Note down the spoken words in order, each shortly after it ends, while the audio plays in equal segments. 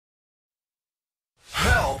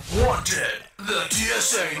Wanted! The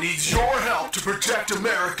TSA needs your help to protect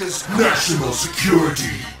America's national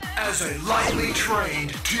security. As a lightly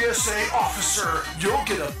trained TSA officer, you'll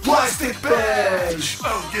get a plastic badge!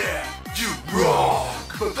 Oh yeah, you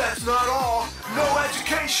rock! But that's not all. No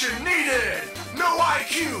education needed! No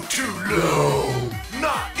IQ too low!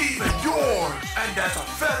 Not even yours! And as a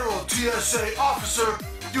federal TSA officer,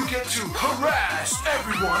 you get to harass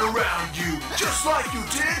everyone around you, just like you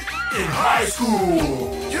did in high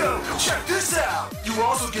school. Yo, check this out. You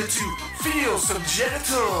also get to feel some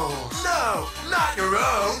genitals. No, not your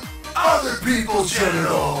own. Other people's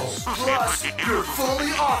genitals. Plus, you're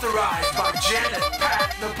fully authorized by Janet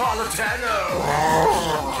Pat Napolitano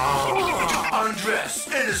to undress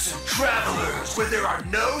innocent travelers where there are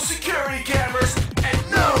no security cameras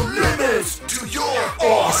and no limits to your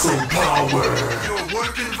awesome power. Your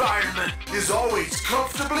work environment is always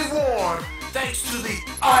comfortably warm thanks to the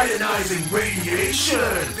ionizing radiation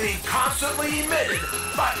being constantly emitted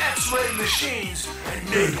by X-ray machines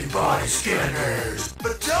and naked body scanners.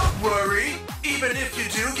 But don't worry, even if you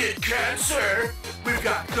do get cancer, we've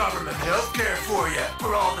got government health care for you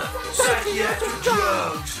for all the psychiatric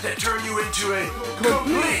drugs that turn you into a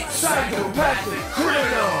complete psychopathic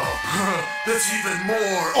criminal. That's even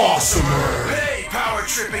more awesomer. Hey,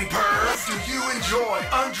 power-tripping perv, do you enjoy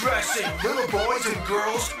undressing little boys and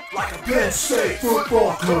girls like a Penn State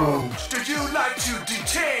football coach? Do you like to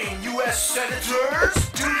detain U.S. senators?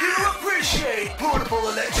 Do you appreciate portable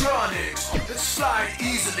electronics that slide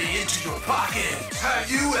easily into your pocket? Have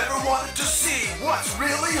you ever wanted to see what's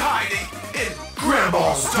really hiding in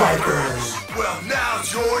Grandma's diapers? Well,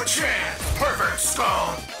 now's your chance, pervert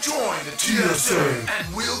scum. Join the TSA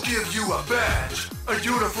and we'll give you a badge, a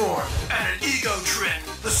uniform, and an ego trip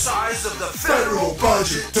the size of the federal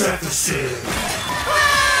budget deficit.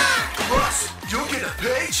 Plus, you'll get a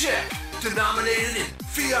paycheck denominated in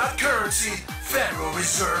fiat currency Federal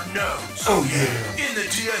Reserve notes. Oh yeah. In the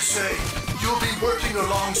TSA, you'll be working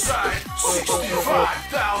alongside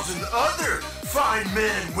 65,000 other fine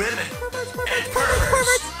men and women and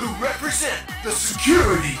perverts who represent the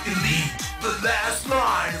security elite, the last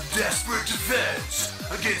line of desperate defense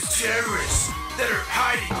against terrorists that are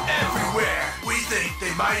hiding everywhere. We think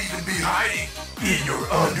they might even be hiding in your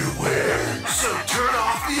underwear. So turn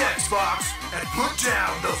off the Xbox and put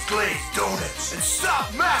down those glazed donuts and stop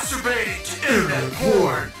masturbating to internet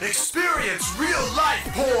porn. Experience real life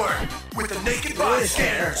porn with the naked body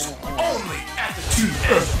scanners only at the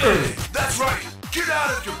TSA. That's right. Get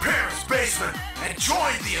out of your parents' basement and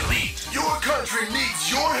join the elite. Your country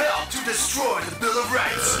needs your help to destroy the Bill of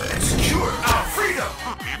Rights and secure our freedom,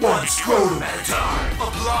 one scrotum at a time.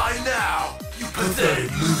 Apply now, you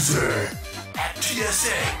pathetic loser, at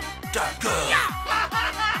TSA.gov.